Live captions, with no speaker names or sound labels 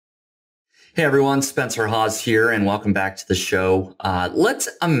Hey everyone, Spencer Hawes here, and welcome back to the show. Let's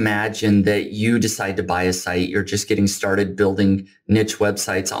imagine that you decide to buy a site. You're just getting started building niche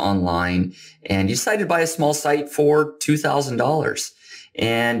websites online, and you decide to buy a small site for $2,000.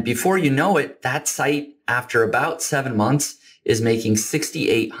 And before you know it, that site, after about 7 months, is making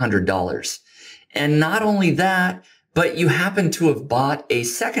 $6,800. And not only that, but you happen to have bought a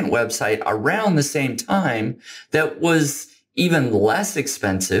second website around the same time that was even less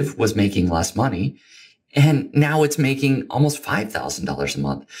expensive, was making less money. And now it's making almost $5,000 a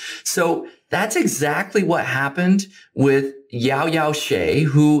month. So that's exactly what happened with Yoyao Hsueh,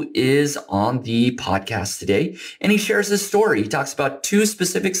 who is on the podcast today. And he shares his story. He talks about two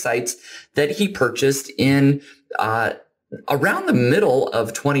specific sites that he purchased in, around the middle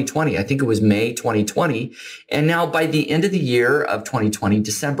of 2020. I think it was May 2020. And now by the end of the year of 2020,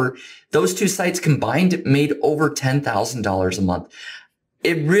 December, those two sites combined made over $10,000 a month.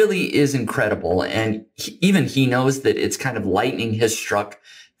 It really is incredible. And even he knows that it's kind of lightning has struck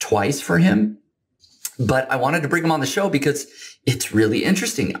twice for him. But I wanted to bring him on the show because it's really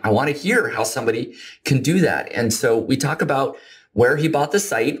interesting. I want to hear how somebody can do that. And so we talk about where he bought the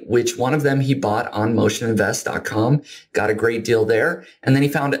site, which one of them he bought on motioninvest.com, got a great deal there. And then he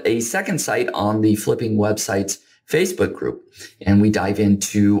found a second site on the Flipping Websites Facebook group. And we dive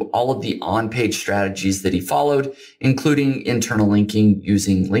into all of the on-page strategies that he followed, including internal linking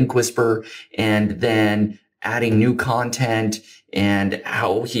using Link Whisper, and then adding new content and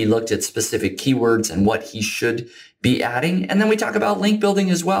how he looked at specific keywords and what he should be adding. And then we talk about link building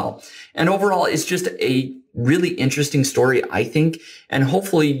as well. And overall, it's just a really interesting story, I think, and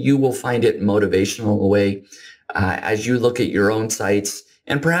hopefully you will find it motivational way as you look at your own sites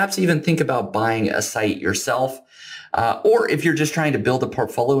and perhaps even think about buying a site yourself. Or if you're just trying to build a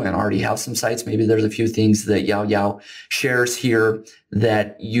portfolio and already have some sites, maybe there's a few things that Yayoa shares here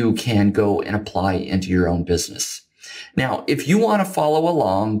that you can go and apply into your own business. Now, if you want to follow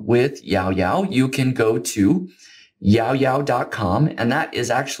along with Yayoa, you can go to yaoyao.com, and that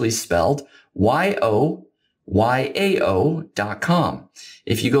is actually spelled YOYAO.com.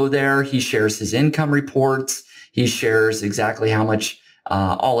 If you go there, he shares his income reports. He shares exactly how much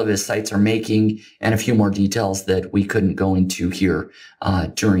all of his sites are making and a few more details that we couldn't go into here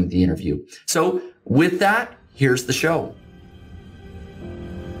during the interview. So with that, here's the show.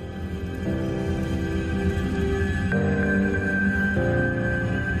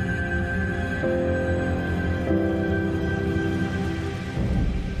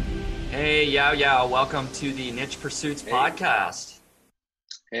 Hey, Yayoa, welcome to the Niche Pursuits podcast.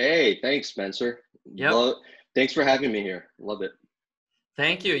 Hey, thanks, Spencer. Yep. Thanks for having me here. Love it.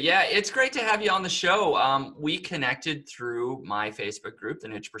 Thank you. Yeah, it's great to have you on the show. We connected through my Facebook group, the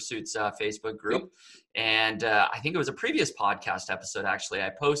Niche Pursuits Facebook group. Yep. And I think it was a previous podcast episode, actually, I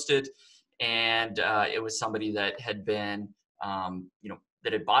posted. And it was somebody that had been,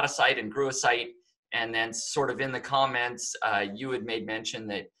 that had bought a site and grew a site. And then sort of in the comments, you had made mention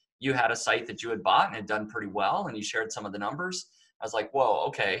that you had a site that you had bought and had done pretty well. And you shared some of the numbers. I was like, whoa,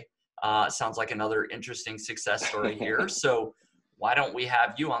 okay. Sounds like another interesting success story here. So why don't we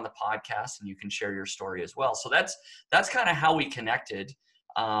have you on the podcast and you can share your story as well? So that's kind of how we connected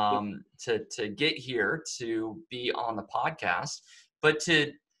to get here to be on the podcast. But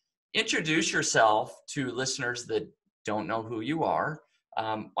to introduce yourself to listeners that don't know who you are,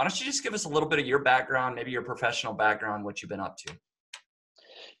 why don't you just give us a little bit of your background, maybe your professional background, what you've been up to?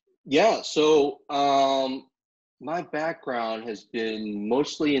 Yeah, so my background has been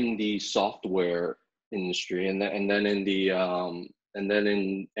mostly in the software industry and then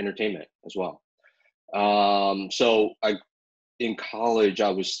in entertainment as well. So in college I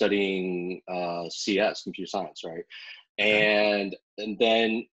was studying CS, computer science, right? And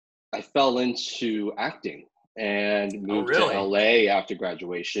then I fell into acting and moved to LA after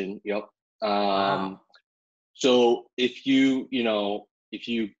graduation. Yep. Wow. So if you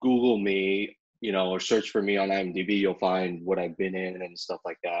Google me, or search for me on IMDb, you'll find what I've been in and stuff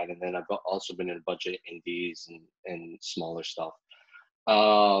like that. And then I've also been in a bunch of indies and smaller stuff.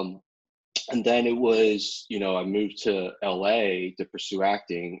 And then it was, I moved to LA to pursue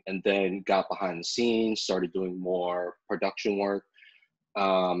acting and then got behind the scenes, started doing more production work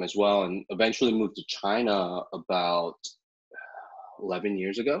as well. And eventually moved to China about 11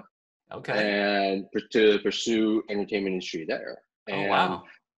 years ago. Okay. And to pursue entertainment industry there. And wow.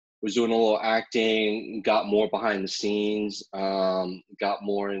 Was doing a little acting, got more behind the scenes, got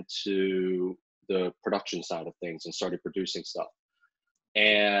more into the production side of things and started producing stuff.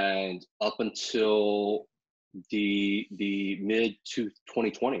 And up until the mid to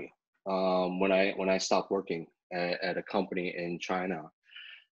 2020, when I stopped working at a company in China,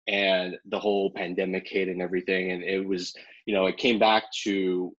 and the whole pandemic hit and everything, and it was, it came back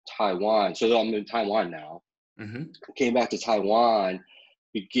to Taiwan. So I'm in Taiwan now. Hmm. Came back to Taiwan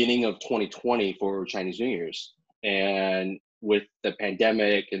beginning of 2020 for Chinese New Year's. And with the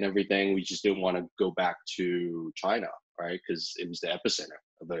pandemic and everything, we just didn't want to go back to China, right? Because it was the epicenter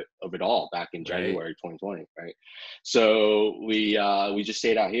of it all back in Right. January 2020, right? So we just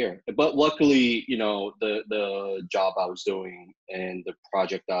stayed out here. But luckily, the job I was doing and the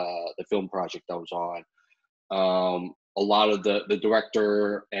film project I was on, a lot of the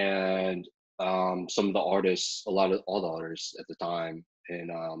director and some of the artists, all the artists at the time,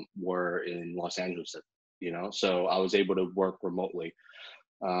 and were in Los Angeles, so I was able to work remotely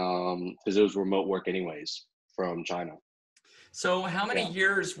because it was remote work anyways from China. So how many Yeah,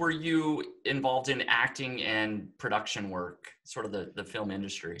 years were you involved in acting and production work, sort of the film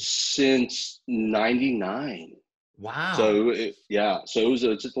industry? since '99. Wow. So yeah, so it's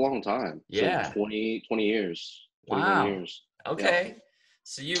just a long time. So Yeah. 20 years, 21 Wow. years. Yeah, Okay.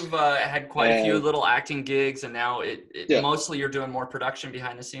 So you've had quite a few and little acting gigs, and now it yeah, mostly you're doing more production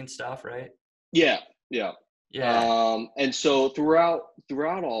behind the scenes stuff, right? yeah, yeah. Yeah. And so throughout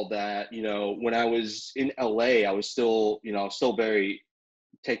all that, when I was in LA, I was still, very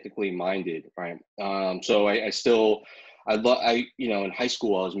technically minded, right? So I still, in high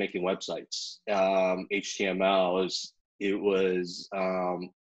school, I was making websites, HTML.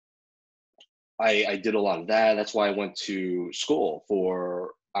 I did a lot of that. That's why I went to school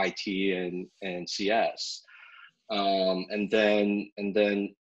for IT and CS. And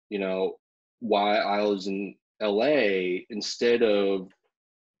then, you know, while I was in LA, instead of,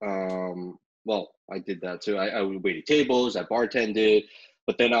 well, I did that too. I waited tables, I bartended,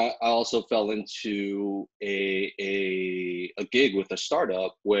 but then I also fell into a gig with a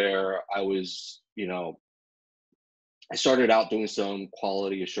startup where I started out doing some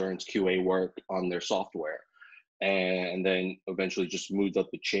quality assurance QA work on their software, and then eventually just moved up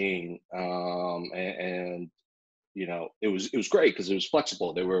the chain. And it was great because it was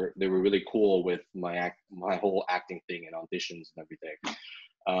flexible. They were really cool with my whole acting thing and auditions and everything.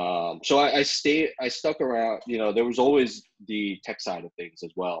 So I stuck around. There was always the tech side of things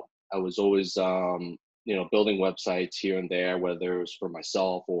as well. I was always building websites here and there, whether it was for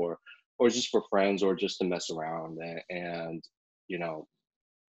myself or just for friends or just to mess around. And you know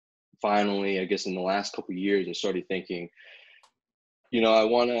finally, I guess in the last couple of years, I started thinking, I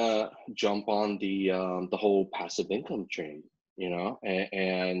want to jump on the whole passive income train,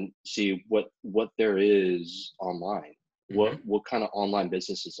 and see what there is online, what Hmm. what kind of online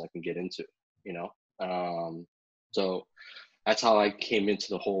businesses I can get into, you know. So that's how I came into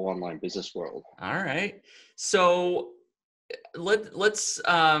the whole online business world. All right. So let's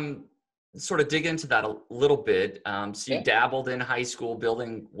sort of dig into that a little bit. So you Yeah. dabbled in high school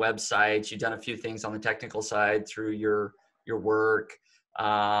building websites. You've done a few things on the technical side through your work.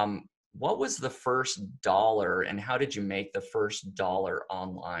 What was the first dollar, and how did you make the first dollar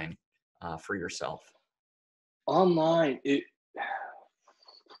online for yourself? Online, it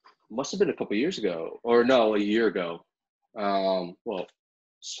must have been a couple years ago, or no, a year ago. Well,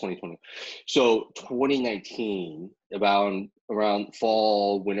 it's 2020. So 2019, about around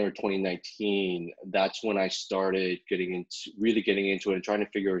fall, winter 2019, that's when I started getting into it and trying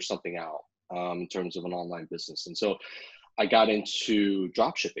to figure something out in terms of an online business. And so I got into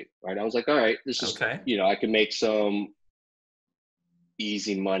drop shipping, right? I was like, all right, this is, Okay. I can make some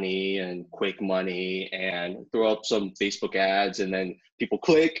easy money and quick money and throw up some Facebook ads, and then people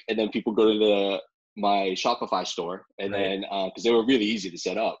click, and then people go to my Shopify store, and Right. then because they were really easy to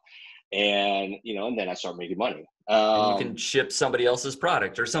set up, and then I start making money. And you can ship somebody else's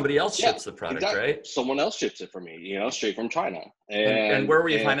product, or somebody else Yeah, ships the product, exactly. right? Someone else ships it for me, straight from China, And and where were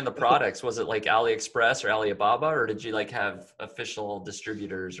you and finding the products? Was it like AliExpress or Alibaba, or did you like have official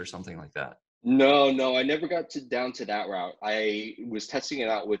distributors or something like that? no, no, I never got down to that route. I was testing it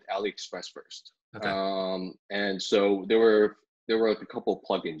out with AliExpress first. Okay. And so there were like a couple of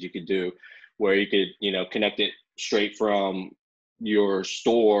plugins you could do where you could, connect it straight from your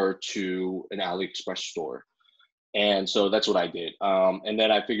store to an AliExpress store. And so that's what I did. And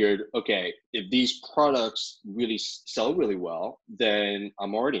then I figured, okay, if these products really sell really well, then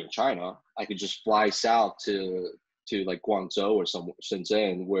I'm already in China. I could just fly south to like Guangzhou or some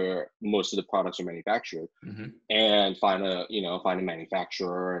Shenzhen, where most of the products are manufactured, Hmm. and find a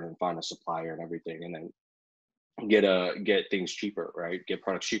manufacturer and then find a supplier and everything, and then get things cheaper, right? Get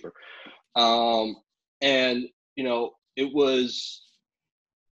products cheaper. Um, and it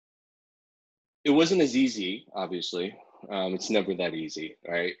wasn't as easy, obviously. It's never that easy,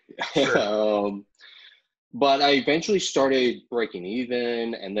 right? Sure. um, but I eventually started breaking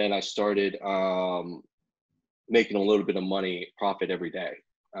even, and then I started making a little bit of money profit every day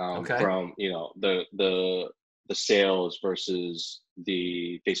Okay. from the sales versus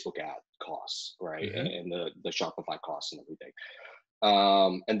the Facebook ad costs, right, Hmm. and the Shopify costs and everything.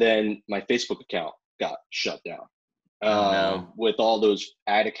 And then my Facebook account got shut down Oh no. with all those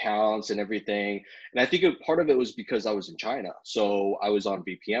ad accounts and everything. And I think part of it was because I was in China, so I was on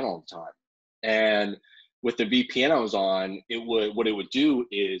VPN all the time. And with the VPN I was on, it would do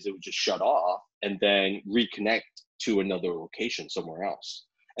is it would just shut off and then reconnect to another location somewhere else.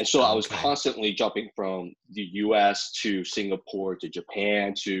 And so I was Okay. constantly jumping from the US to Singapore to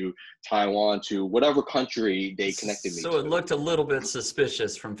Japan to Taiwan to whatever country they connected me So it to. looked a little bit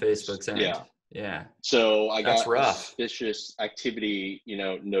suspicious from Facebook's Yeah. end. Yeah, So I that's got a rough. suspicious activity,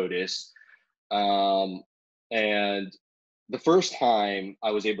 notice. Um, and the first time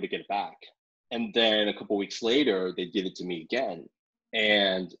I was able to get it back. And then a couple weeks later, they did it to me again.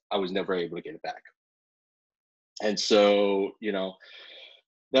 And I was never able to get it back. And so,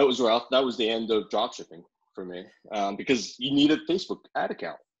 that was rough. That was the end of dropshipping for me, because you need a Facebook ad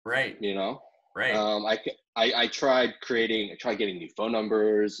account, Right. you know. Right. I I tried getting new phone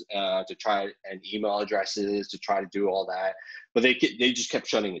numbers, to try and email addresses to try to do all that, but they just kept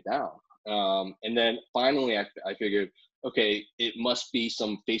shutting it down. And then finally, I figured, okay, it must be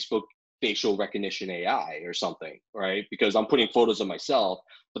some Facebook facial recognition AI or something, right? Because I'm putting photos of myself,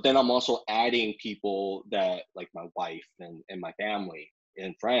 but then I'm also adding people that like my wife and my family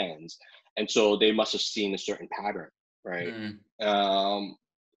and friends, and so they must have seen a certain pattern, right? Mm. Um,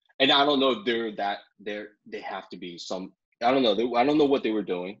 and I don't know if they have to be some. I don't know. I don't know what they were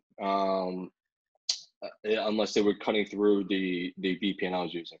doing, unless they were cutting through the VPN I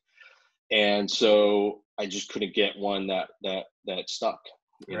was using, and so I just couldn't get one that stuck.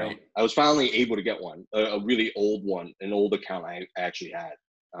 Right. I was finally able to get one, a really old one, an old account I actually had,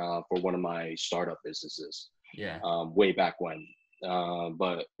 for one of my startup businesses, Yeah. way back when.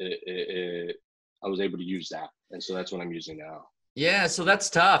 But I was able to use that, and so that's what I'm using now. Yeah, so that's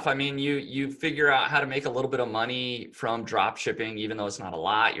tough. I mean, you figure out how to make a little bit of money from drop shipping, even though it's not a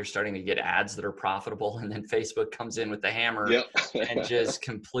lot. You're starting to get ads that are profitable, and then Facebook comes in with the hammer Yep. and just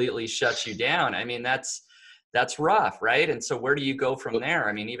completely shuts you down. I mean, that's rough, right? And so where do you go from there?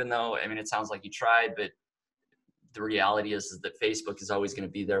 I mean, even though it sounds like you tried, but the reality is that Facebook is always going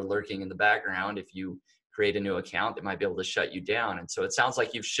to be there lurking in the background. If you create a new account, they might be able to shut you down. And so it sounds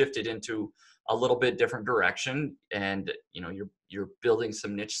like you've shifted into a little bit different direction, and you're building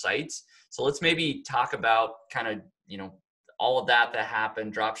some niche sites. So let's maybe talk about kind of all of that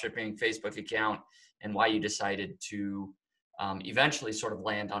happened, drop shipping, Facebook account, and why you decided to eventually sort of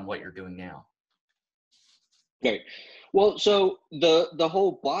land on what you're doing now. Okay. Well, so the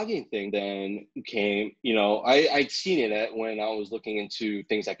whole blogging thing then came, I'd seen it when I was looking into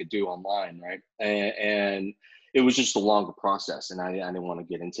things I could do online, right? And it was just a longer process, and I didn't want to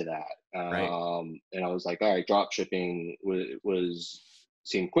get into that. Right. And I was like, all right, drop shipping was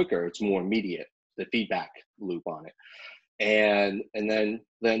seemed quicker. It's more immediate, the feedback loop on it. And then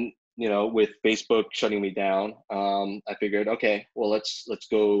with Facebook shutting me down, I figured, okay, well, let's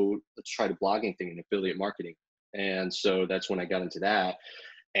try the blogging thing and affiliate marketing. And so that's when I got into that.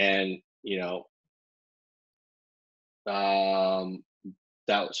 And um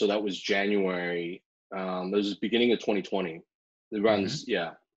that was January. That was the beginning of 2020. Around Hmm. this,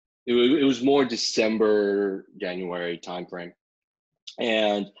 yeah. It was more December, January timeframe.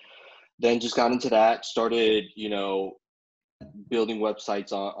 And then just got into that, started, building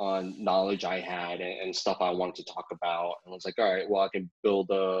websites on knowledge I had, and stuff I wanted to talk about. And I was like, all right, well, I can build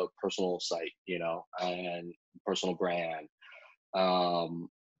a personal site, and personal brand. Um,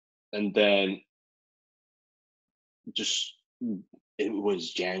 and then just it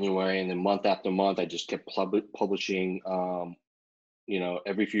was January, and then month after month, I just kept publishing.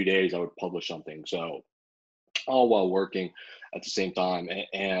 Every few days I would publish something. So all while working at the same time,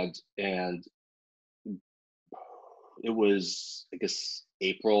 and it was, I guess,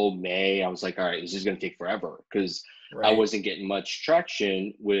 April, May. I was like, all right, this is going to take forever because I Right. wasn't getting much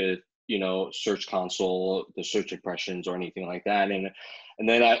traction with, Search Console, the search impressions or anything like that. And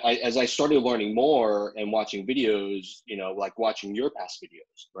then as I started learning more and watching videos, like watching your past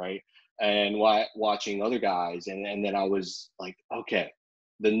videos, right? And watching other guys. And then I was like, okay,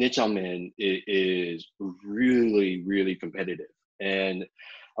 the niche I'm in is really, really competitive. And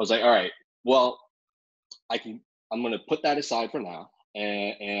I was like, all right, well, I can I'm gonna put that aside for now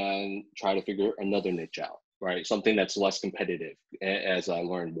and try to figure another niche out, right? Something that's less competitive as I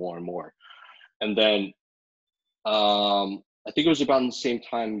learn more and more. And then I think it was about the same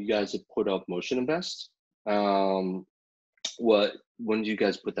time you guys had put up Motion Invest. Um, when did you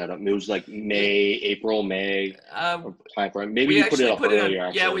guys put that up? It was like May, Uh, or time frame. Maybe we you put it actually up put it on.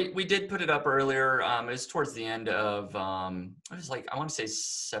 earlier, Yeah, actually. we did put it up earlier. It was towards the end of it was like I want to say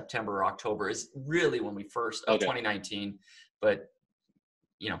September or October is really when we first of Okay. 2019. But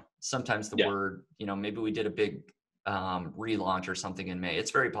sometimes the Yeah. word, maybe we did a big relaunch or something in May.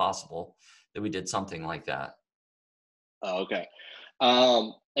 It's very possible that we did something like that. Oh, okay.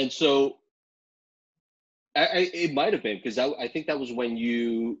 And so it might have been because I think that was when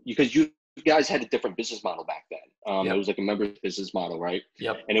because you guys had a different business model back then. It was Yep. like a member business model, right?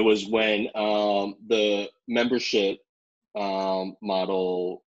 Yep. And it was when the membership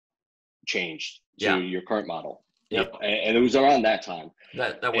model changed to Yeah. your current model. Yeah, Yep. and it was around that time.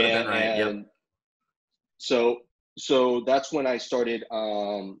 That would have been right. Yep. And so that's when I started.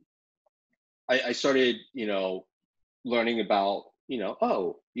 I started, learning about,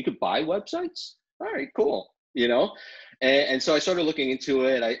 oh, you could buy websites. All right, cool. And so I started looking into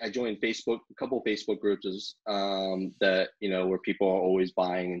it. I joined Facebook, a couple of Facebook groups that where people are always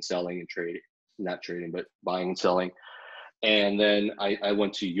buying and selling and trading, not trading, but buying and selling. And then I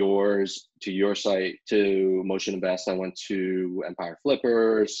went to your site, to Motion Invest. I went to Empire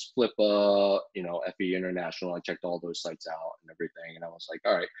Flippers, Flippa, FE International. I checked all those sites out and everything. And I was like,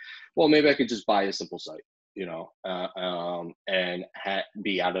 all right, well, maybe I could just buy a simple site, and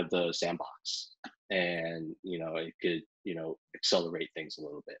be out of the sandbox. And, it could, accelerate things a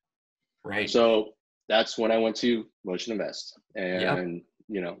little bit. Right. So that's when I went to Motion Invest. Yep. And,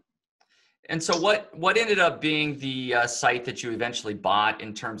 And so what ended up being the site that you eventually bought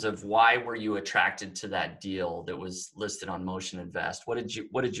in terms of why were you attracted to that deal that was listed on Motion Invest? What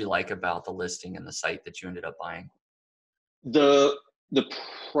did you like about the listing and the site that you ended up buying? the the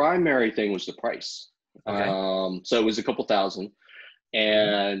primary thing was the price. Okay. So it was a couple thousand, Mhm.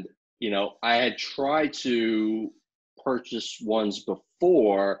 and I had tried to purchase ones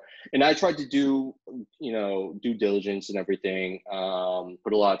before, and I tried to do due diligence and everything.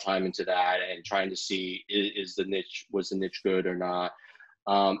 Put a lot of time into that and trying to see is was the niche good or not.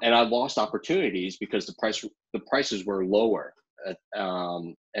 And I lost opportunities because the prices were lower,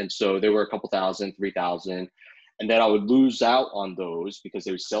 and so they were a couple thousand, 3,000, and then I would lose out on those because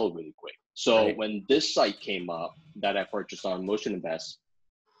they would sell really quick. So Right. when this site came up that I purchased on Motion Invest,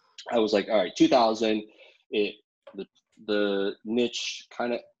 I was like, all right, 2,000. It the the niche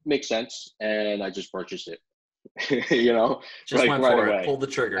kind of makes sense, and I just purchased it. Just Like went right for it. away. Pulled the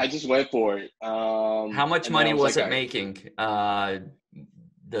I trigger. just went for it. How much And then I money was was like, all it right, making?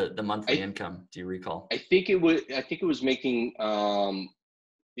 The monthly I income. Do you recall? I think it was making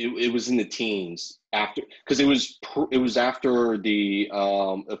it was in the teens after, because it was after the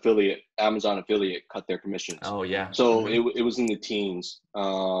affiliate Amazon affiliate cut their commissions, Oh yeah. so Hmm. it was in the teens,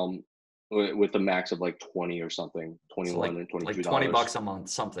 with a max of like 20 or something, So 21 like and 22 like 20 dollars. bucks a month,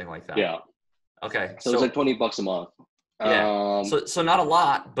 something like that. Yeah, Okay. so it was like So 20 bucks a month. yeah. um So not a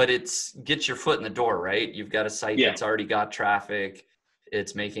lot, but it's gets your foot in the door, right? You've got a site yeah, that's already got traffic.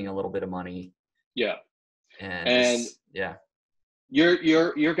 It's making a little bit of money. yeah. And And this, yeah.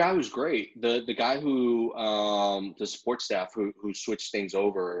 your guy was great. The guy who the support staff who switched things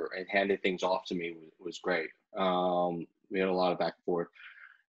over and handed things off to me was great. We had a lot of back and forth,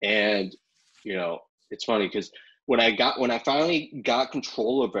 and it's funny because when I finally got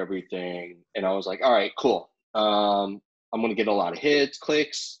control of everything, and I was like, all right, cool. I'm gonna get a lot of hits,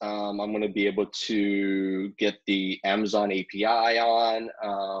 clicks. I'm gonna be able to get the Amazon API on,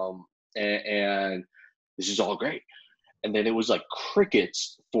 and this is all great. And then it was like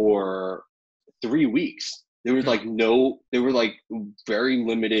crickets for 3 weeks. Hmm. There were like very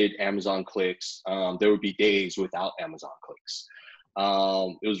limited Amazon clicks. There would be days without Amazon clicks.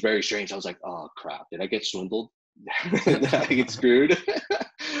 It was very strange. I was like, oh crap, did I get swindled? Did I get screwed?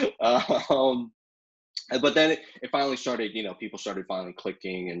 um, but then it finally started, people started finally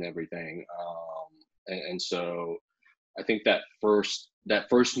clicking and everything. And so I think that first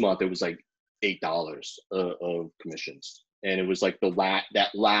month it was like $8 of commissions, and it was like that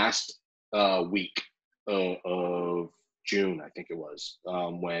last week of June, I think it was,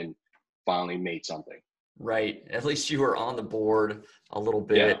 when finally made something. Right. At least you were on the board a little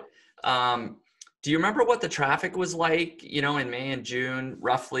Yeah. bit. Um, do you remember what the traffic was like, in May and June,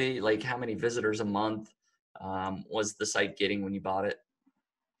 roughly? Like how many visitors a month was the site getting when you bought it?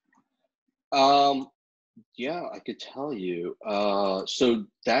 Um, yeah, I could tell you. So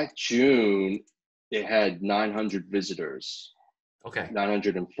that June, it had 900 visitors, Okay.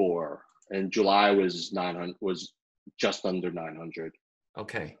 904, and July was 900, was just under 900.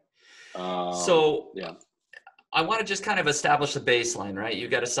 Okay. Um, So yeah. I want to just kind of establish a baseline, right? You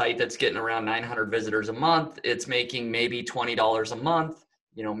got a site that's getting around 900 visitors a month. It's making maybe $20 a month.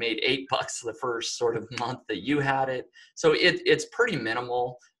 Made $8 the first sort of month that you had it. So it's pretty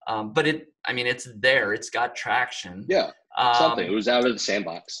minimal, but it's there. It's got traction. Yeah, something. It Um, was out of the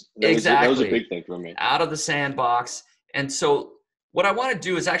sandbox. That was a exactly, big thing for me. out of the sandbox. And so what I want to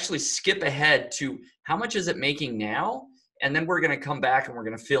do is actually skip ahead to how much is it making now, and then we're going to come back and we're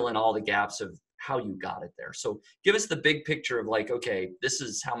going to fill in all the gaps of how you got it there. So give us the big picture of like, okay, this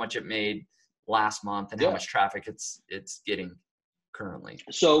is how much it made last month and how Yeah. much traffic it's getting currently.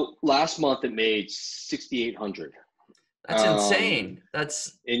 So last month it made 6,800. That's insane.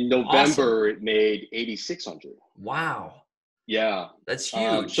 That's In awesome. November it made 8,600. Wow. Yeah. That's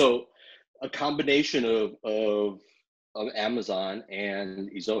huge. So a combination of Amazon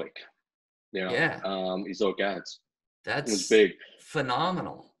and Ezoic, Yeah. Ezoic ads. It was That's big.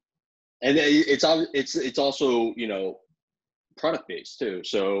 phenomenal. And it's also, product based too.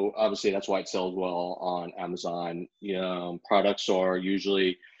 So obviously that's why it sells well on Amazon. Products are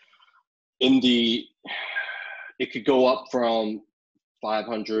usually in the, it could go up from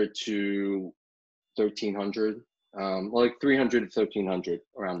 500 to 1,300, like 300 to 1,300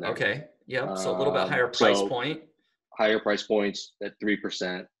 around there. Okay. Yep. So a little bit higher price So point. higher price points at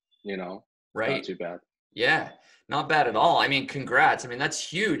 3%, not Right. too bad. Yeah, not bad at all. Congrats.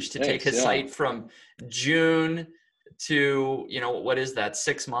 That's huge to take Thanks. a Yeah. site from June to, what is that,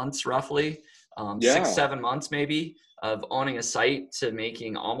 6 months roughly? Six, Yeah. 7 months maybe of owning a site to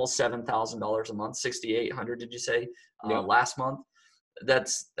making almost $7,000 a month, 6,800, did you say, Yep. last month?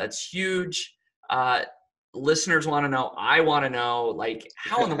 That's huge. Uh, Listeners want to know, I want to know, like,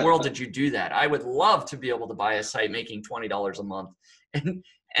 how in the world did you do that? I would love to be able to buy a site making $20 a month and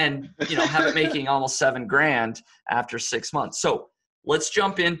have it making almost 7 grand after 6 months. So let's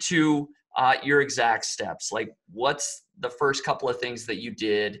jump into your exact steps. Like, what's the first couple of things that you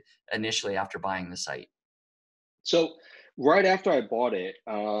did initially after buying the site? So right after I bought it,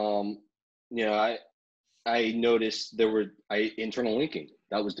 you know, I I noticed there were I internal linking.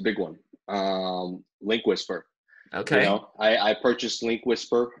 That was the big one. Link Whisper. Okay. I purchased Link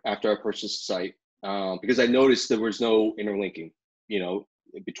Whisper after I purchased the site, because I noticed there was no interlinking, you know,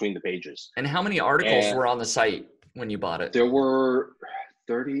 between the pages. And how many articles And were on the site when you bought it? there were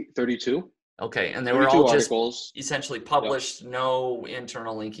 32 Okay. And they were all 32 just articles. essentially Yep. published, no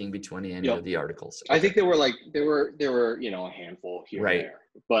internal linking between any Yep. of the articles. I Okay. think there were a handful here and Right. there,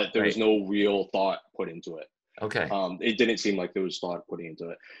 but there was Right. no real thought put into it. Okay. It didn't seem like there was thought putting into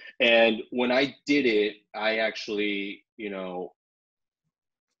it. And when I did it, I actually,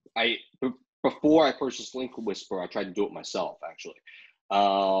 I before I purchased Link Whisper, I tried to do it myself actually.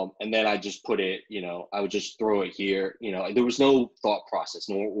 And then I just put it, I would just throw it here. There was no thought process,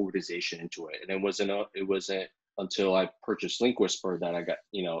 no organization into it. And it wasn't until I purchased Link Whisper that I got,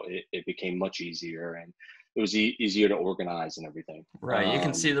 it became much easier, and it was easier to organize and everything. Right. You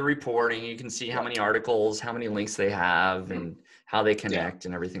can see the reporting. You can see how Yeah. many articles, how many links they have, and how they Yeah. connect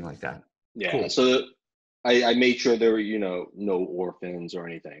and everything like that. Yeah. Cool. So I made sure there were, no orphans or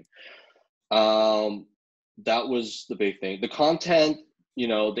anything. Um, that was the big thing. The content,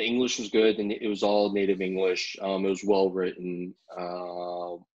 the English was good, and it was all native English. It was well written.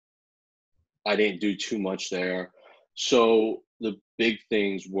 I didn't do too much there. So the big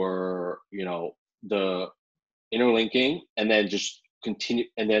things were, the interlinking, and then just continue.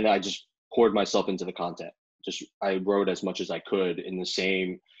 And then I just poured myself into the content. Just I wrote as much as I could in the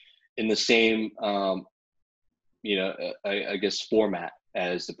same I guess format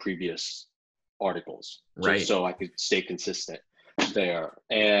as the previous articles, just Right. so I could stay consistent there.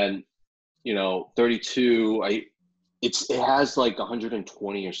 And 32, it has like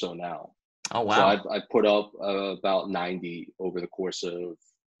 120 or so now. Oh, So wow. I put up about 90 over the course of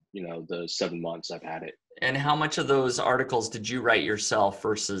the 7 months I've had it. And how much of those articles did you write yourself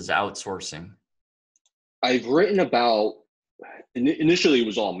versus outsourcing? I've written about, initially it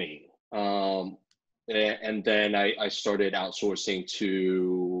was all me. And then I started outsourcing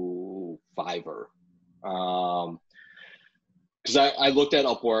to Fiverr. Because I looked at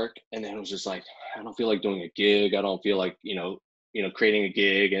Upwork, and then it was just like, I don't feel like doing a gig. I don't feel like, creating a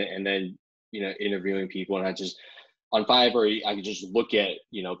gig, and then, interviewing people. And I just, on Fiverr, I could just look at,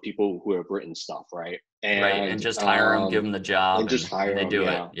 people who have written stuff, right? Right. And just hire them, give them the job, And just and hire they them. do it.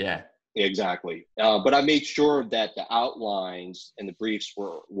 Yeah. Yeah. Exactly. But I made sure that the outlines and the briefs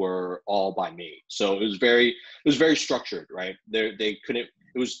were all by me. So it was very structured, right? They couldn't.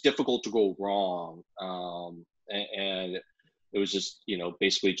 It was difficult to go wrong, and it was just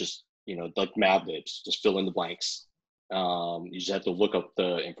basically just like Mad Libs, just fill in the blanks. You just have to look up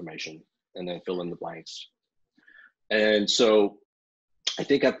the information and then fill in the blanks. And so I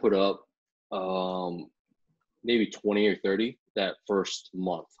think I put up maybe 20 or 30 that first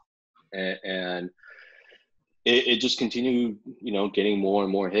month. And it just continued, getting more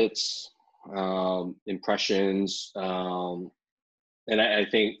and more hits, impressions. And I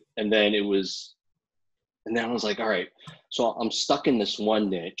think, and then I was like, all right, so I'm stuck in this one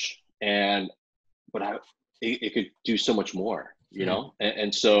niche, but it could do so much more,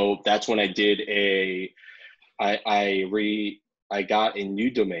 And so that's when I did I got a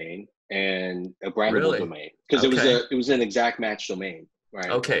new domain and a brandable Really? domain, because Okay. it was an exact match domain, right?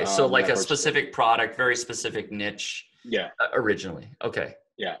 Okay. So When like I a purchased it. specific product, very specific niche Yeah. originally. Okay.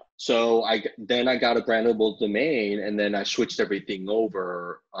 Yeah. So then I got a brandable domain, and then I switched everything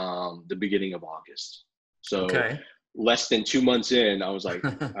over the beginning of August. So Okay. less than 2 months in, I was like,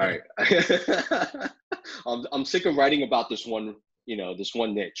 all right, I'm sick of writing about this one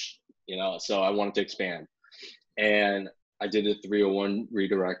niche, so I wanted to expand. And I did a 301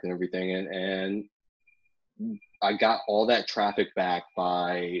 redirect and everything, and I got all that traffic back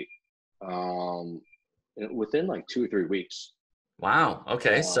by within like 2 or 3 weeks. Wow.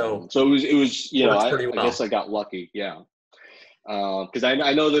 Okay. So So it was works pretty I guess well. I got lucky, yeah. Because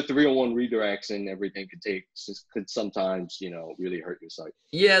I know the 301 redirects and everything could sometimes really hurt your site.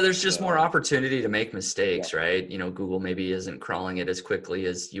 Yeah, there's just more So opportunity to make yeah, mistakes, right? Google maybe isn't crawling it as quickly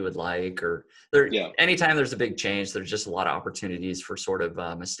as you would like, or there. yeah, Anytime there's a big change, there's just a lot of opportunities for sort of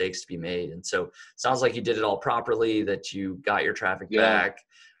mistakes to be made. And so, sounds like you did it all properly. That you got your traffic yeah,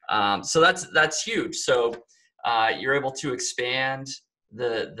 back. So that's huge. So you're able to expand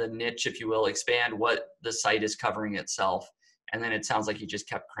the niche, if you will, expand what the site is covering itself, and then it sounds like you just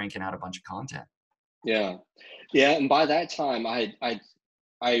kept cranking out a bunch of content. yeah, yeah. And by that time,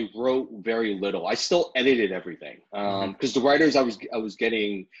 I wrote very little. I still edited everything, Hmm. because the writers I was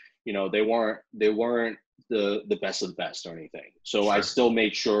getting, they weren't the best of the best or anything. So I Sure. still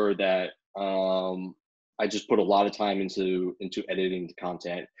made sure that I just put a lot of time into editing the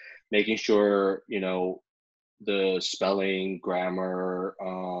content, making sure the spelling, grammar,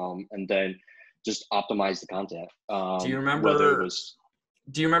 and then just optimize the content. Do you Whether it remember? was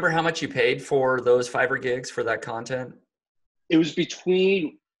Do you remember how much you paid for those Fiverr gigs for that content? it was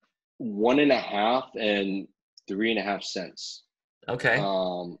between 1.5 and 3.5 cents. Okay.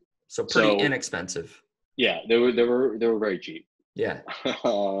 Um, So pretty so inexpensive. yeah, they were very cheap. Yeah.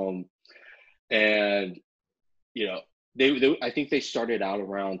 um, and they I think they started out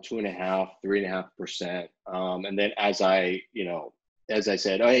around 2.5, 3.5%. And then as I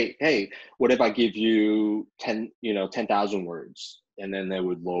said, hey, what if I give you 10,000 words, and then they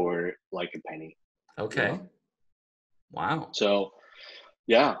would lower it like a penny, you Okay. know. Wow. So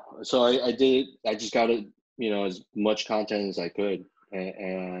yeah, so I just got it, as much content as I could,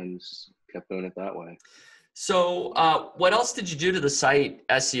 and just kept doing it that way. So what else did you do to the site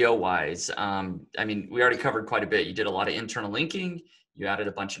SEO wise? I mean, we already covered quite a bit. You did a lot of internal linking. You added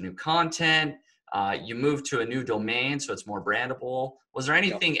a bunch of new content. You moved to a new domain, so it's more brandable. Was there Yep.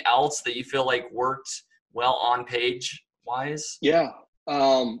 anything else that you feel like worked well on page wise? Yeah.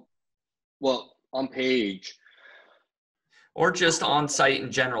 Um, well, on page, Or just on site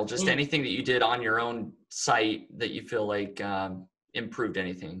in general, just um, anything that you did on your own site that you feel like improved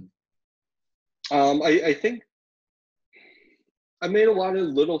anything. I think I made a lot of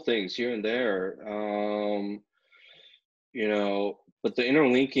little things here and there, but the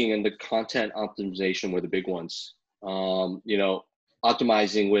interlinking and the content optimization were the big ones.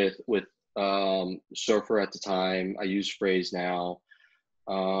 Optimizing with Surfer at the time. I use Phrase now.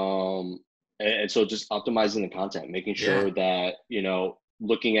 And so just optimizing the content, making Yeah, sure that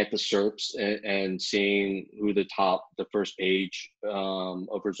looking at the SERPs, and seeing who the first page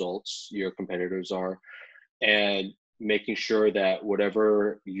of results your competitors are, and making sure that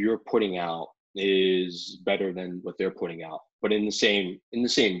whatever you're putting out is better than what they're putting out, but in the same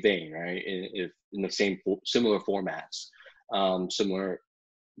vein, right? If in the similar formats, similar,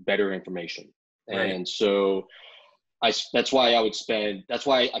 better information. right. And so that's why that's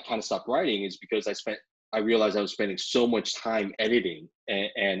why I kind of stopped writing, is because I realized I was spending so much time editing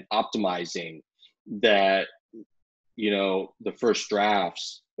and optimizing that the first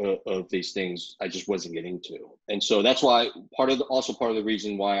drafts of these things I just wasn't getting to. And so that's why part of the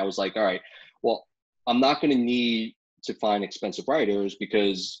reason why I was like, all right, well, I'm not going to need to find expensive writers,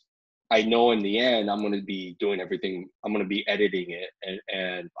 because I know in the end I'm going to be doing everything. I'm going to be editing it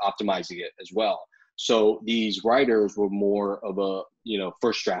and optimizing it as well. So these writers were more of a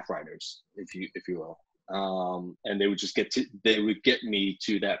first draft writers, if you will. And they would get me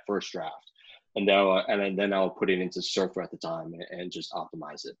to that first draft, and then I'll put it into Surfer at the time, and just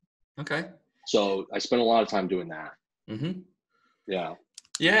optimize it. Okay. So I spent a lot of time doing that. Mm-hmm. Yeah.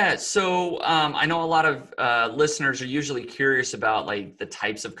 Yeah, so I know a lot of listeners are usually curious about like the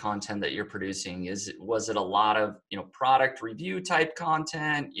types of content that you're producing. Was it a lot of product review type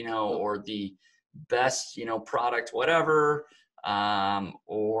content, or the best product whatever,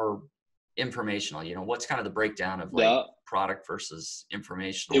 or informational? What's kind of the breakdown of like The product versus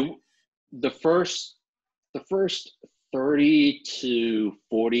informational? it the first 30 to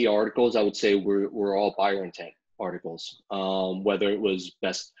 40 articles, I would say, were all buyer intent articles. Whether it was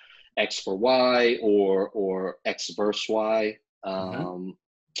best X for Y or X versus Y, Mm-hmm.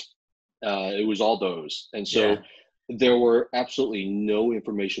 it was all those. And so Yeah. there were absolutely no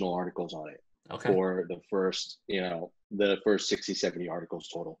informational articles on it Okay. for the first 60, 70 articles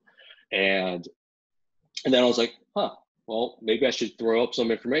total. And and then I was like, huh, well, maybe I should throw up some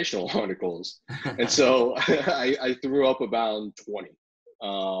informational articles. And so I threw up about 20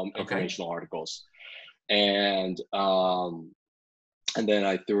 Okay. informational articles. And and then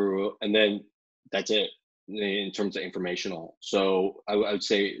and then that's it in terms of informational. So I would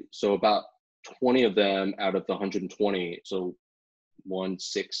say, so about 20 of them out of the 120, so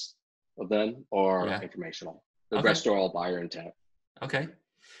 1/6 of them are Yeah. informational. The Okay. rest are all buyer intent. Okay.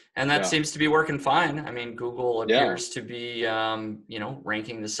 And that Yeah. seems to be working fine. I mean, Google Yeah. appears to be,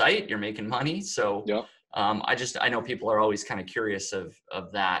 ranking the site. You're making money. So Yep. I know people are always kind of curious of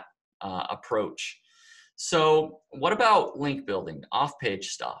that approach. So what about link building, off-page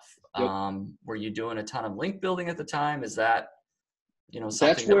stuff? Yep. Were you doing a ton of link building at the time? Is that, That's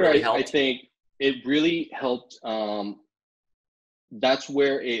something that where really I helped? think it really helped. That's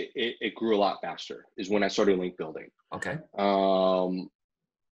where it grew a lot faster, is when I started link building. Okay. Um,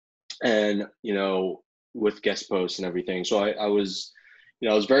 and with guest posts and everything. So I was,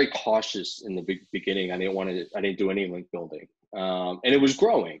 I was very cautious in the beginning. I didn't do any link building. And it was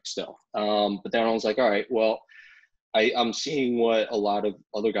growing still. But then I was like, all right, well, I'm seeing what a lot of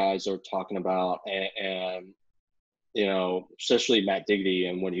other guys are talking about, and especially Matt Diggity,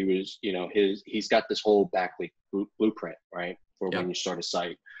 and when he was, he's got this whole backlink blueprint, right, for when you Yep. start a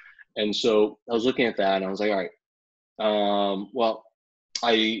site. And so I was looking at that, and I was like, all right, well,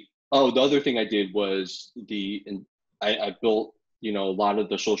 the other thing I did was I built, a lot of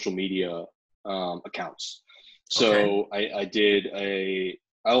the social media accounts. Okay. So I did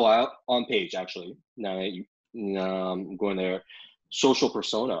on page, actually. Now that I'm going there, social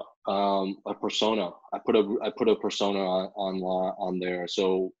persona, a persona. I put a persona on there,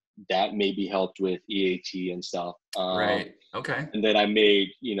 so that maybe helped with EAT and stuff. Right. Okay. And then I made,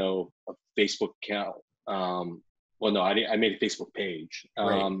 a Facebook account. Well, no, I didn't. I made a Facebook page.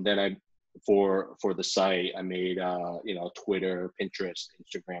 Right. Then for the site, I made Twitter, Pinterest,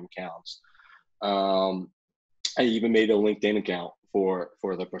 Instagram accounts. Um, I even made a LinkedIn account for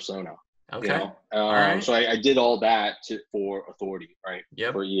the persona. Okay. All So right. I did all that for authority, right,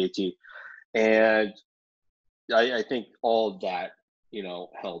 for Yep. EAT, and I think all of that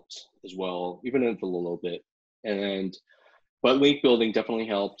helped as well, even if a little bit. And but link building definitely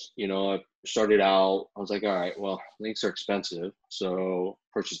helped. I started out, I was like, all right, well, links are expensive. So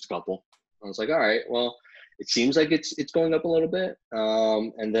purchased a couple. I was like, all right, well, it seems like it's going up a little bit.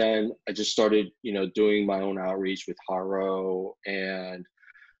 And then I just started, doing my own outreach with Haro, and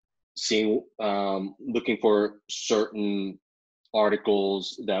seeing, looking for certain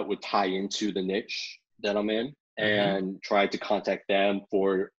articles that would tie into the niche that I'm in, Mm-hmm. and tried to contact them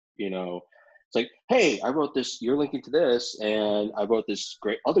for, it's like, hey, I wrote this, you're linking to this, and I wrote this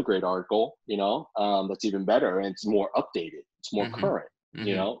great article, that's even better, and it's more updated, it's more Mm-hmm. current,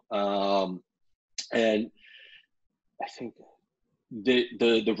 Mm-hmm. and I think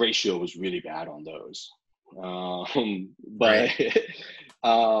the ratio was really bad on those. But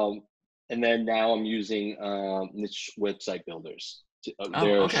Right. and then now I'm using niche website builders.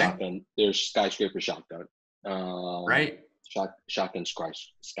 Oh, okay. They're skyscraper shotgun, Right. shotgun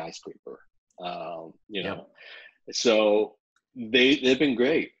skyscraper. You know, Yep. so they've been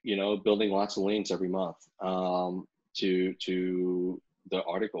great. Building lots of links every month to the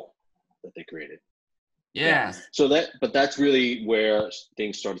article that they created. Yeah. Yeah. But that's really where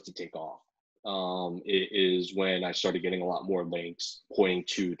things started to take off. It is when I started getting a lot more links pointing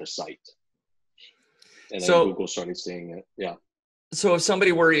to the site, and then So Google started seeing it. Yeah. so if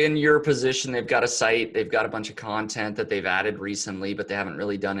somebody were in your position, they've got a site, they've got a bunch of content that they've added recently, but they haven't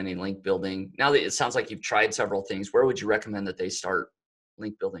really done any link building. Now that it sounds like you've tried several things, where would you recommend that they start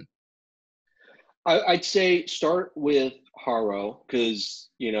link building? I'd say start with Haro, because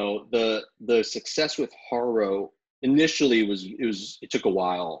the success with Haro initially it took a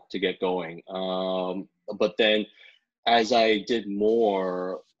while to get going. But then as I did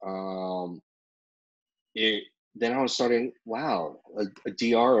more, it then I was starting, wow, a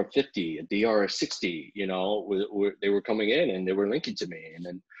DR of 50, a DR of 60, you know, they were coming in and they were linking to me. And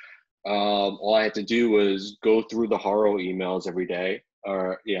then all I had to do was go through the Haro emails every day,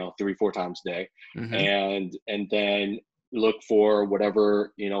 or, you know, 3, 4 times a day, Mm-hmm. and then look for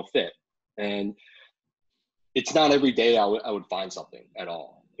whatever, you know, fit. And it's not every day I would find something at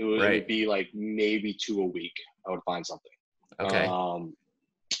all. It would Right. be like maybe 2 a week I would find something. Okay. Um,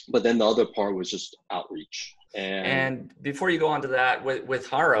 but then the other part was just outreach. And And before you go on to that with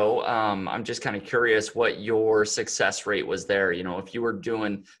Haro, I'm just kind of curious what your success rate was there. You know, if you were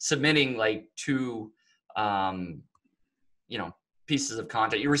submitting like 2, um, you know, pieces of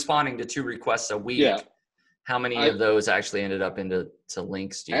content, you're responding to 2 requests a yeah, week. How many I of those actually ended up into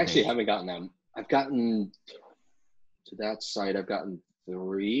links, do I you actually think? haven't gotten them. I've gotten to that site. I've gotten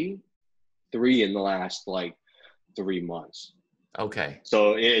three in the last like 3 months. Okay.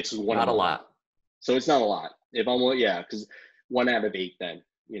 So it's one a Not a month. lot. So it's not a lot. If I'm, yeah, because 1 out of 8 then,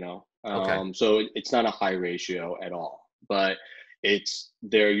 you know. Okay. So it's not a high ratio at all, but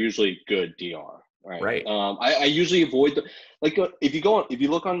they're usually good DR, right? Right. I usually avoid if you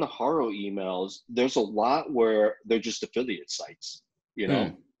look on the Haro emails, there's a lot where they're just affiliate sites, you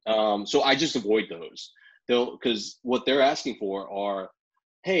know. Hmm. So I just avoid those. Because what they're asking for are,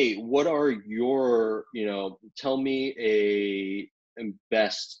 hey, what are your, you know, tell me a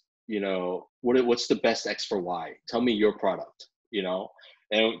best, you know, what's the best X for Y? Tell me your product, you know,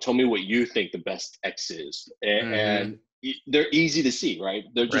 and tell me what you think the best X is. And Mm-hmm. they're easy to see, right?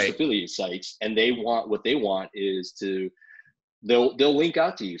 They're just Right. affiliate sites, and what they want is they'll link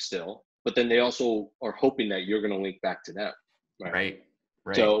out to you still, but then they also are hoping that you're going to link back to them, right? Right.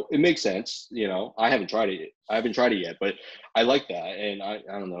 Right. So it makes sense, you know. I haven't tried it. I haven't tried it yet, but I like that, and I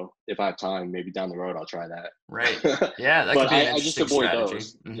don't know if I have time. Maybe down the road I'll try Right. that. Yeah, that could But be an I just interesting avoid strategy.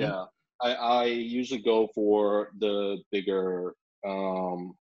 those. Mm-hmm. Yeah, I usually go for the bigger.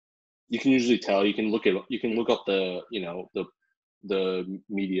 You can usually tell. You can look up the, you know, the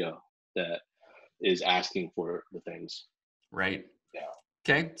media that is asking for the things. Right. Yeah.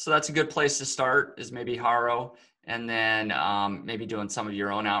 Okay, so that's a good place to start, is maybe Haro, and then maybe doing some of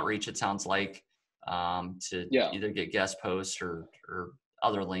your own outreach, it sounds like, to Yeah. either get guest posts or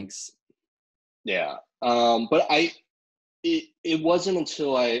other links. Yeah. But it wasn't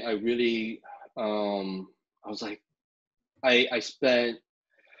until I really I was like, I I spent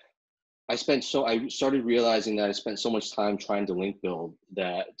I started realizing that I spent so much time trying to build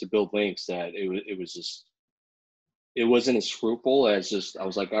links, that it was just, it wasn't as fruitful as just, I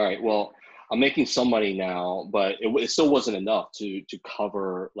was like, all right, well, I'm making some money now, but it still wasn't enough to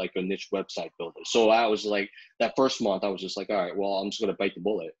cover like a niche website builder. So I was like, that first month I was just like, all right, well, I'm just gonna bite the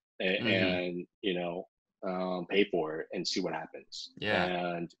bullet Mm-hmm. and you know, pay for it and see what happens.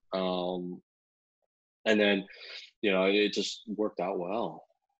 Yeah, And then, you know, it just worked out well,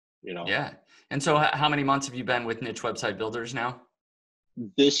 you know. yeah. And so, how many months have you been with Niche Website Builders now?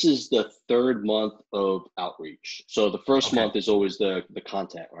 This is the third month of outreach. So the first Okay, month is always the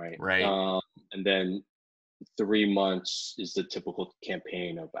content, right? right. And then 3 months is the typical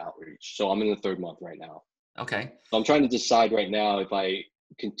campaign of outreach. So I'm in the third month right now. Okay, So I'm trying to decide right now if I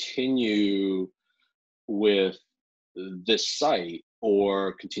continue with this site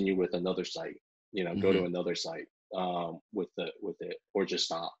or continue with another site. You know, go to mm-hmm. another site with it, or just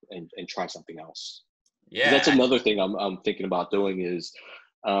stop and try something else. Because that's Yeah, another thing I'm thinking about doing is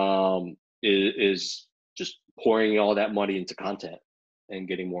just pouring all that money into content and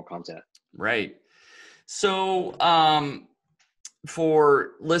getting more content. right. So,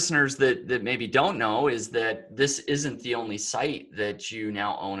 for listeners that maybe don't know, is that this isn't the only site that you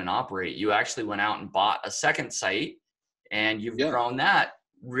now own and operate. You actually went out and bought a second site, and you've Yeah. grown that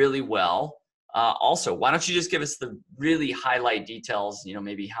really well. Also, why don't you just give us the really highlight details, you know,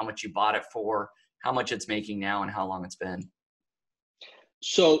 maybe how much you bought it for, how much it's making now, and how long it's been.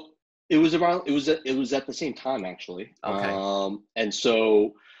 So it was at the same time actually. Okay. And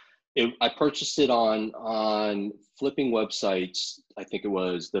so I purchased it on flipping websites. I think it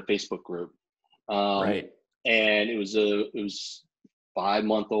was the Facebook group. Um, Right. and it was 5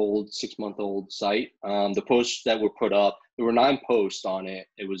 month old, 6 month old site. The posts that were put up, there were 9 posts on it.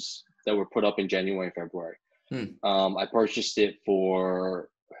 That were put up in January and February. Hmm. I purchased it for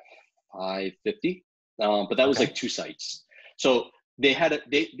 550, but that was like Okay. 2 sites. So they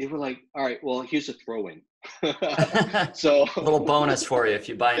were like, all right, well, here's a throw in. So Little bonus for you if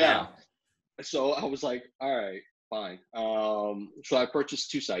you buy yeah, now. so I was like, all right, fine. So I purchased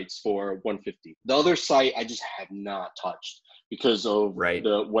 2 sites for 150. The other site I just have not touched because of Right.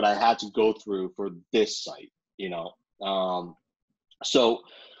 the what I had to go through for this site, you know. So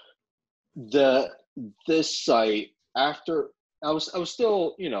the this site, after I was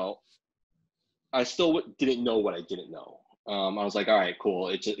still, I still didn't know what I didn't know. I was like, all right, cool.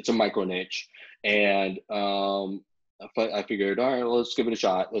 It's a micro niche, and I figured, all right, well, let's give it a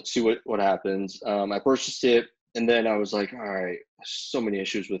shot. Let's see what happens. I purchased it, and then I was like, all right, so many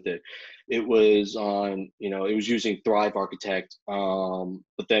issues with it. It was on, it was using Thrive Architect,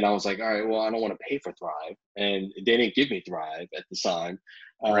 but then I was like, all right, well, I don't want to pay for Thrive, and they didn't give me Thrive at the time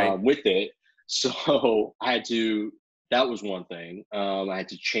Right. with it, so I had to. That was one thing. I had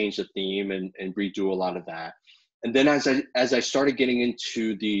to change the theme and redo a lot of that. And then as I started getting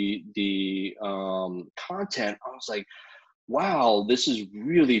into the content, I was like, wow, this is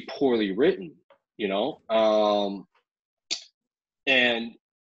really poorly written, and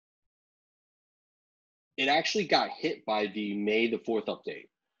it actually got hit by the May the 4th update.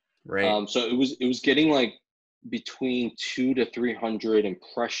 Right. So it was getting like between 200 to 300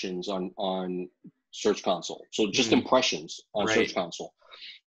 impressions on Search Console. So just Mm, impressions on Search right. Console,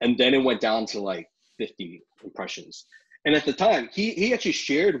 and then it went down to like 50 impressions. And at the time, he actually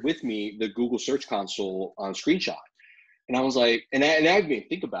shared with me the Google Search Console screenshot, and I was like, and I didn't even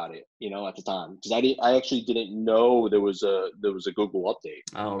think about it, at the time, because I actually didn't know there was a Google update.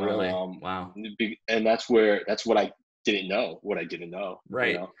 Oh, really? Wow. And that's what I didn't know.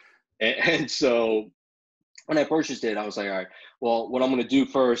 Right. And so when I purchased it, I was like, all right, well, what I'm going to do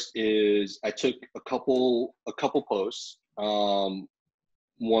first is I took a couple posts.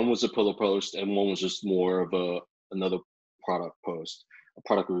 One was a pillar post, and one was just more of another product post, a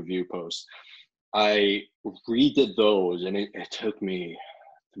product review post. I redid those, and it took me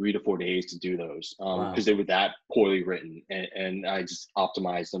 3 to 4 days to do those because Wow. they were that poorly written, and I just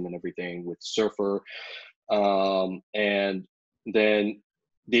optimized them and everything with Surfer, and then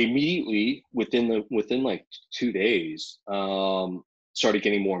they immediately within like 2 days started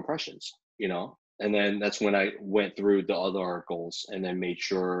getting more impressions, and then that's when I went through the other articles and then made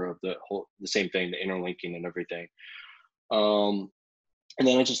sure of the same thing, the interlinking and everything, um, and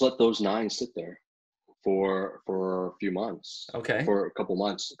then I just let those 9 sit there for a few months, Okay. for a couple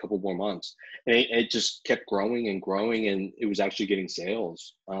more months, and it just kept growing and growing, and it was actually getting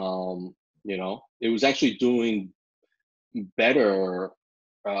sales. It was actually doing better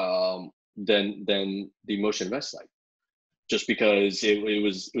than the Motion Invest site, just because it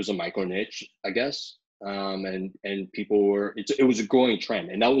was a micro niche, I guess, and people were it was a growing trend,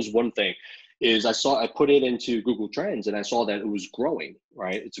 and that was one thing. Is I put it into Google Trends, and I saw that it was growing.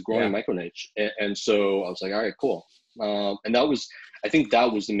 Right, it's a growing Yeah. micro niche, and so I was like, all right, cool. And I think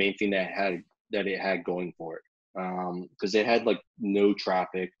that was the main thing that it had going for it, because it had like no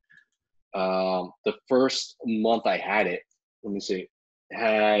traffic. The first month I had it, let me see,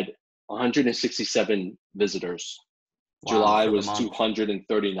 had 167 visitors. Wow. July For the was month.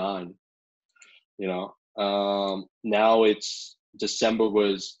 239. Now it's December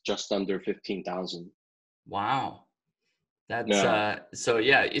was just under 15,000. Wow. That's Yeah. so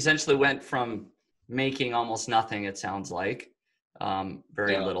yeah, essentially went from making almost nothing, it sounds like,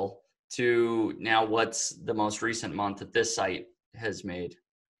 very Yeah. little, to now what's the most recent month that this site has made?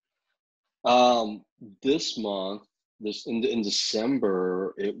 Um, this month, this in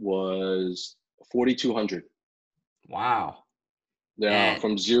December, it was 4,200. Wow. Yeah, And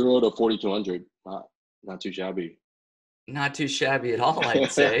from 0 to 4,200. Not too shabby. not too shabby at all,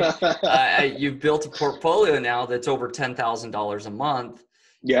 I'd say. You've built a portfolio now that's over $10,000 a month,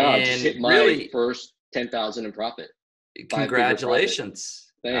 Yeah, I just and hit my really, first 10,000 in profit. 5-figure profit.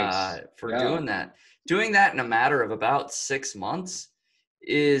 congratulations Thanks. for Yeah. doing that. Doing that in a matter of about 6 months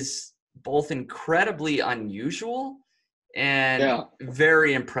is both incredibly unusual and Yeah.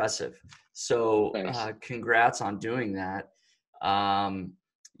 very impressive. So, Thanks. congrats on doing that. Um,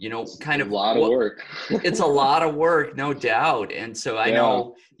 It's a kind of lot of what work. it's a lot of work, no doubt. And so I Yeah.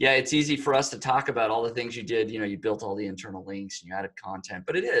 know, yeah, it's easy for us to talk about all the things you did. You built all the internal links and you added content,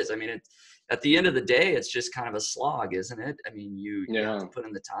 but it is, I mean, at the end of the day, it's just kind of a slog, isn't it? I mean, you have to Yeah. put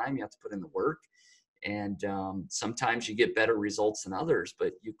in the time, you have to put in the work, and sometimes you get better results than others,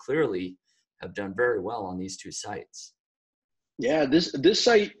 but you clearly have done very well on these two sites. Yeah. This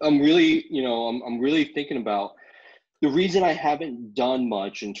site, I'm really thinking about the reason I haven't done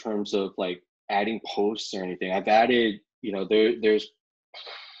much in terms of like adding posts or anything. I've added,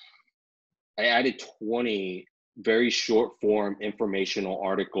 I added 20 very short form informational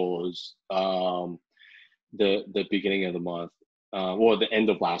articles the beginning of the month, well, the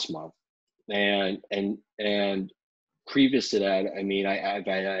end of last month, and previous to that, I mean, I've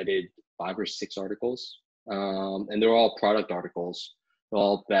added 5 or 6 articles, and they're all product articles. They're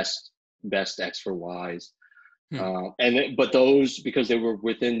all best X for Y's, Hmm. but those, because they were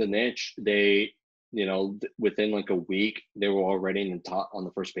within the niche, within like a week, they were already in the top on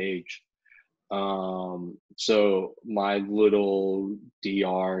the first page. So my little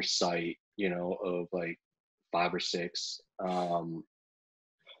DR site, of like five or six,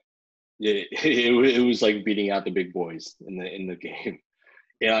 it was like beating out the big boys in the game.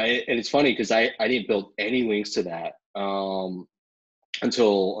 Yeah, and it's funny because I didn't build any links to that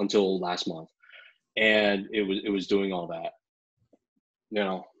until last month, and it was doing all that.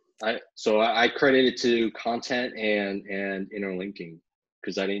 I credit it to content and interlinking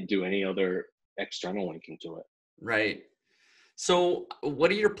because I didn't do any other external linking to it. Right. So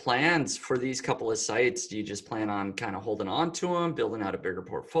what are your plans for these couple of sites? Do you just plan on kind of holding on to them, building out a bigger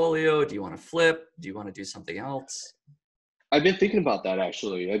portfolio? Do you want to flip? Do you want to do something else? I've been thinking about that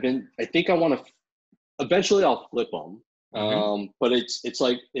actually. I think I want to. Eventually, I'll flip them. Mm-hmm. But it's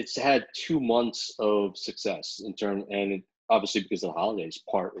like it's had 2 months of success obviously because of the holidays,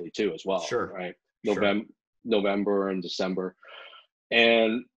 partly too as well, Sure. right? Sure. November and December,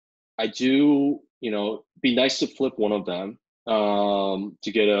 and I do, be nice to flip one of them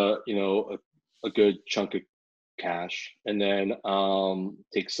to get a good chunk of cash, and then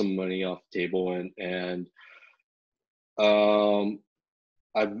take some money off the table and um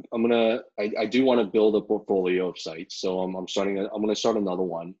I do want to build a portfolio of sites, so I'm going to start another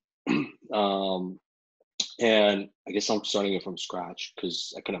one, um, and I guess I'm starting it from scratch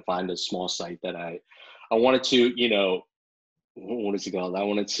because I couldn't find a small site that I wanted to, what is it called? I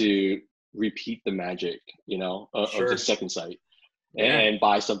wanted to repeat the magic, of the Sure. second site, Yeah. and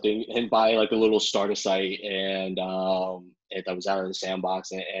buy like a little starter site, and that was out of the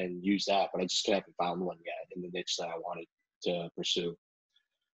sandbox, and use that, but I just haven't found one yet in the niche that I wanted to pursue.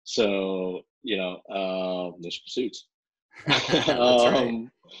 So, niche pursuits. That's right.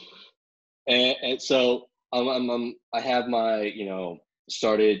 um, and so I have my,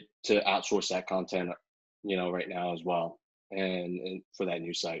 started to outsource that content, right now as well, and for that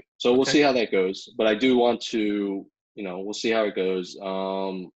new site. So we'll see Okay. how that goes. But I do want to, we'll see how it goes.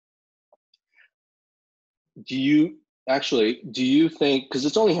 Do you do you think, because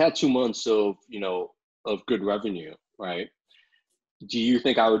it's only had 2 months of, of good revenue, right? Do you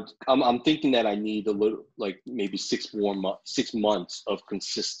think I'm thinking that I need a little, like maybe 6 months of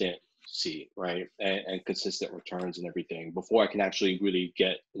consistency, right? And consistent returns and everything before I can actually really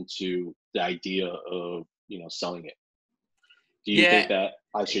get into the idea of, selling it. Do you think Yeah. that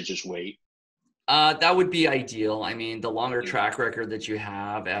I should just wait? That would be ideal. I mean, the longer track record that you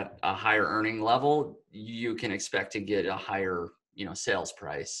have at a higher earning level, you can expect to get a higher, sales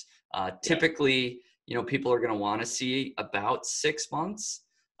price. Yeah, Typically, people are going to want to see about 6 months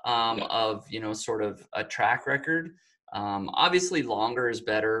yeah, of, sort of a track record. Obviously, longer is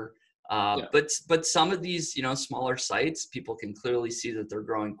better. yeah, But some of these, smaller sites, people can clearly see that they're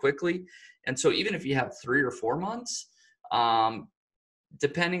growing quickly. And so even if you have 3 or 4 months, um,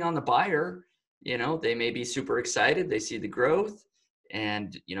 depending on the buyer, they may be super excited. They see the growth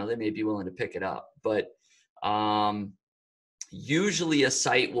and, they may be willing to pick it up. But um, usually a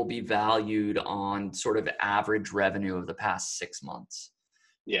site will be valued on sort of average revenue of the past 6 months,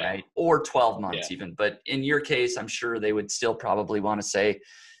 yeah, right? Or 12 yeah, months even. But in your case, I'm sure they would still probably want to say,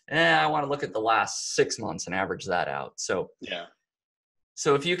 I want to look at the last 6 months and average that out. yeah.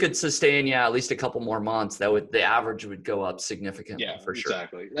 So if you could sustain, at least a couple more months, the average would go up Yeah, significantly for sure.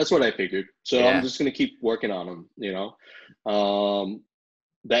 exactly. That's what I figured. So I'm Yeah. just gonna keep working on them.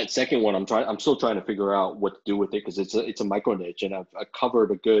 That second one, I'm still trying to figure out what to do with it because it's a micro niche, and I've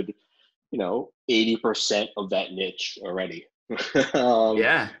covered a good, 80% of that niche already. um,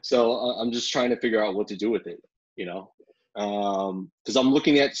 Yeah. so I'm just trying to figure out what to do with it, because I'm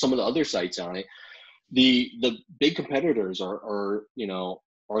looking at some of the other sites on it. The big competitors are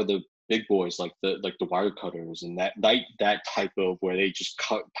the big boys, like the wire cutters and that type of, where they just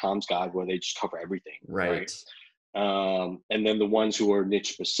cut Tom's Guide, where they just cover everything, right? Right. And then the ones who are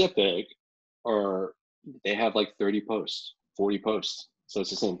niche specific are, they have like 30 posts, 40 posts. So it's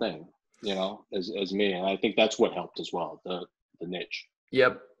the same thing, as me. And I think that's what helped as well, the niche.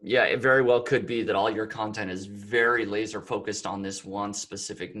 Yep. Yeah, it very well could be that all your content is very laser focused on this one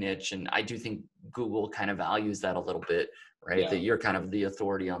specific niche. And I do think Google kind of values that a little bit, right? That Yeah. you're kind of the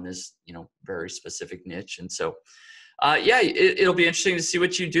authority on this, very specific niche. And so, it'll be interesting to see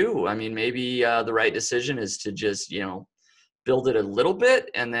what you do. I mean, maybe the right decision is to just, build it a little bit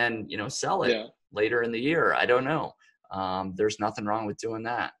and then, sell it Yeah. later in the year. I don't know. There's nothing wrong with doing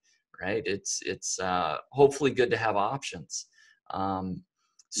that, right? It's hopefully good to have options. Um,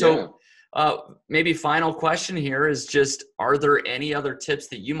 Yeah. so maybe final question here is just, are there any other tips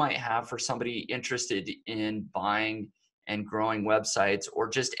that you might have for somebody interested in buying and growing websites, or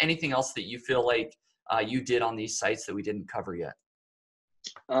just anything else that you feel like you did on these sites that we didn't cover yet?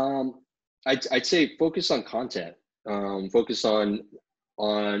 I'd say focus on content, focus on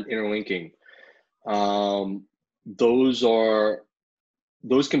interlinking. Um, those are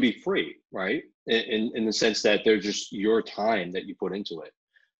those can be free, right? In the sense that they're just your time that you put into it.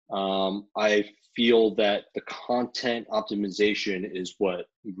 I feel that the content optimization is what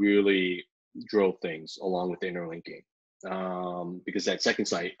really drove things along with the interlinking. Because that second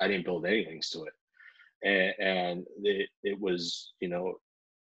site, I didn't build any links to it, and it was,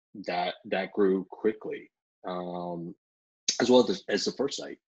 that grew quickly, as well as the first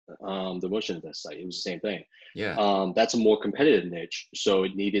site, the motion of that site. It was the same thing. Yeah. That's a more competitive niche, so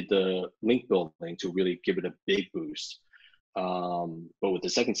it needed the link building to really give it a big boost. But with the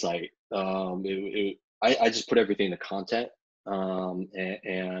second site, I just put everything in the content,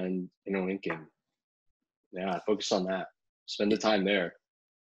 and linking. Yeah, focus on that. Spend the time there.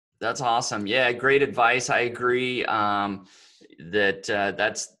 That's awesome. Yeah, great advice. I agree. That's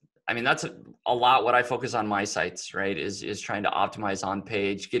a lot what I focus on my sites, right? Is trying to optimize on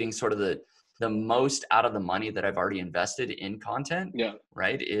page, getting sort of the most out of the money that I've already invested in content. Yeah.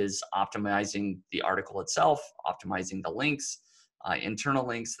 Right. Is optimizing the article itself, optimizing the links, internal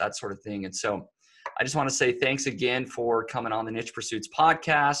links, that sort of thing. And so I just want to say thanks again for coming on the Niche Pursuits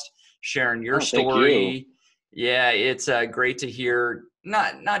podcast, sharing your story. Thank you. Yeah, it's great to hear.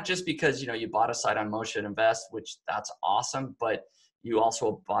 Not just because you bought a site on Motion Invest, which that's awesome, but you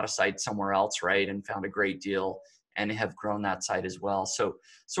also bought a site somewhere else, right, and found a great deal and have grown that site as well. So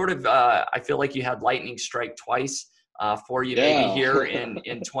sort of, I feel like you had lightning strike twice for you maybe here in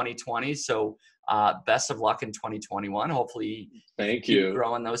 2020. So best of luck in 2021. Hopefully you can keep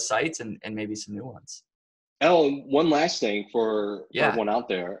growing those sites and maybe some new ones. Oh, one last thing for everyone out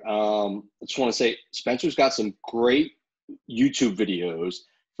there. I just want to say Spencer's got some great YouTube videos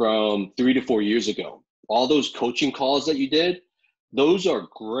from 3 to 4 years ago. All those coaching calls that you did, those are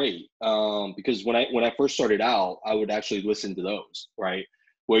great. Because when I first started out, I would actually listen to those, right?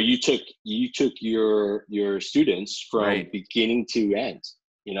 Where you took your students from beginning to end,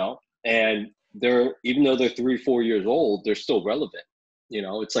 and even though they're 3-4 years old, they're still relevant.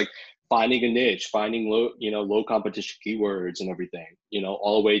 It's like finding a niche, finding low competition keywords and everything,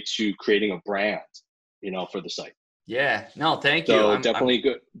 all the way to creating a brand, for the site. Yeah, no, thank you. So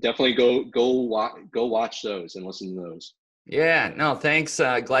definitely go watch those and listen to those. Yeah, no, thanks.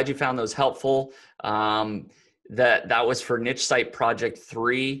 Glad you found those helpful. That was for Niche Site Project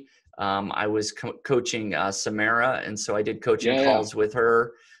 3. I was coaching Samara, and so I did coaching calls with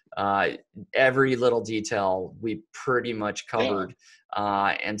her. Every little detail we pretty much covered.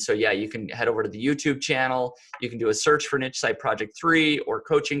 And so, you can head over to the YouTube channel. You can do a search for Niche Site Project 3 or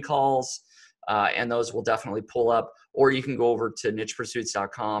coaching calls, and those will definitely pull up. Or you can go over to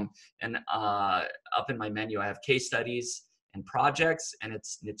nichepursuits.com, and up in my menu, I have case studies and projects, and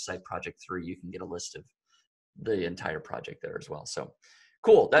it's Niche Site Project 3. You can get a list of the entire project there as well. So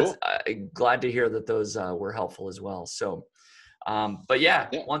cool. That's glad to hear that those were helpful as well. So, but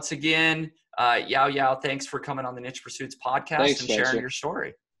once again, Yayoa, thanks for coming on the Niche Pursuits podcast and sharing your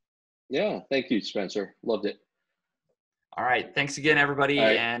story. Yeah. Thank you, Spencer. Loved it. All right. Thanks again, everybody.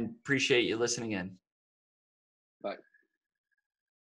 And appreciate you listening in.